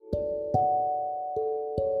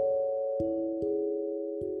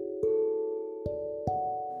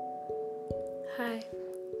Hi,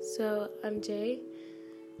 so I'm Jay,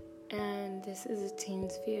 and this is a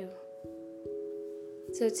Teen's View.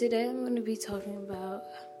 So today I'm going to be talking about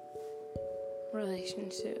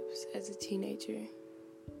relationships as a teenager.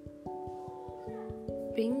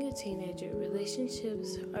 Being a teenager,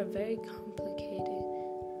 relationships are very complicated.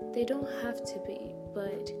 They don't have to be,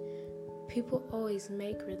 but people always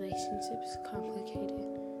make relationships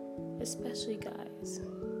complicated, especially guys.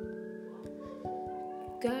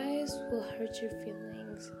 Guys will hurt your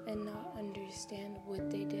feelings and not understand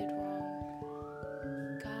what they did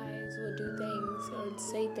wrong. Guys will do things or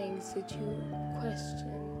say things that you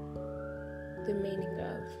question the meaning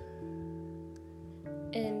of.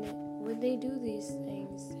 And when they do these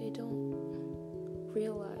things, they don't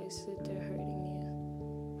realize that they're hurting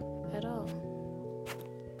you at all.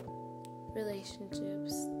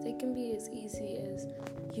 Relationships, they can be as easy as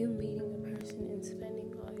you meeting a person and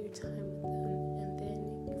spending all your time with them, and then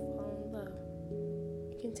you fall in love.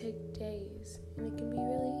 It can take days, and it can be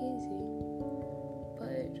really easy.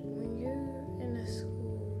 But when you're in a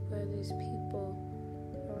school where there's people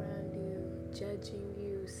around you judging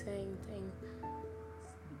you, saying things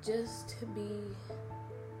just to be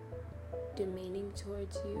demeaning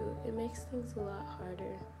towards you, it makes things a lot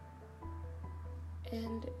harder.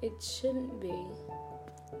 And it shouldn't be.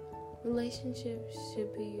 Relationships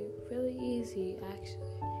should be really easy,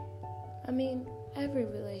 actually. I mean, every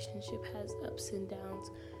relationship has ups and downs,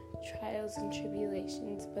 trials and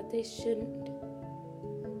tribulations, but they shouldn't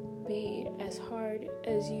be as hard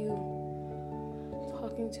as you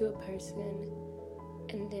talking to a person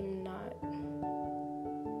and them not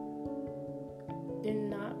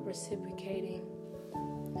reciprocating.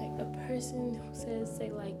 Like a person who says they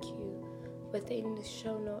like you, but they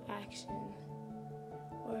show no action,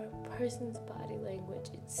 or a person's body language,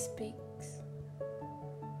 it speaks.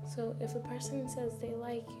 So if a person says they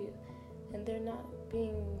like you and they're not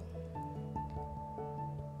being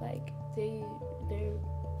like their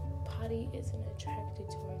body isn't attracted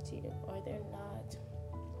towards you, or they're not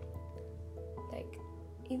like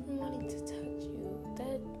even wanting to touch you,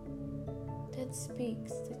 that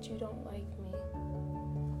speaks that you don't like me.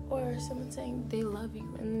 Or someone saying they love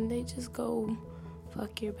you and they just go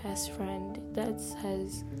fuck your best friend, that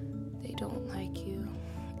says they don't like you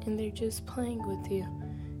and they're just playing with you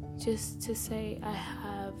just to say, I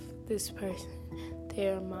have this person, they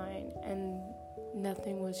are mine, and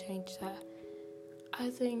nothing will change that. I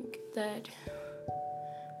think that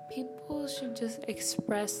people should just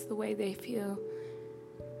express the way they feel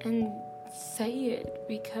and say it,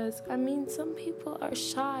 because I mean, some people are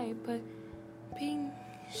shy, but being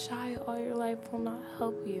shy all your life will not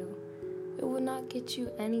help you. It will not get you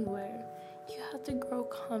anywhere. You have to grow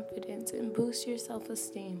confidence and boost your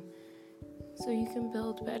self-esteem so you can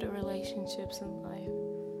build better relationships in life.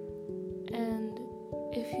 And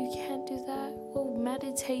if you can't do that, well,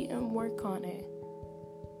 meditate and work on it.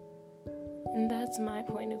 And that's my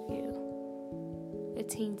point of view, a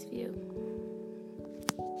teen's view.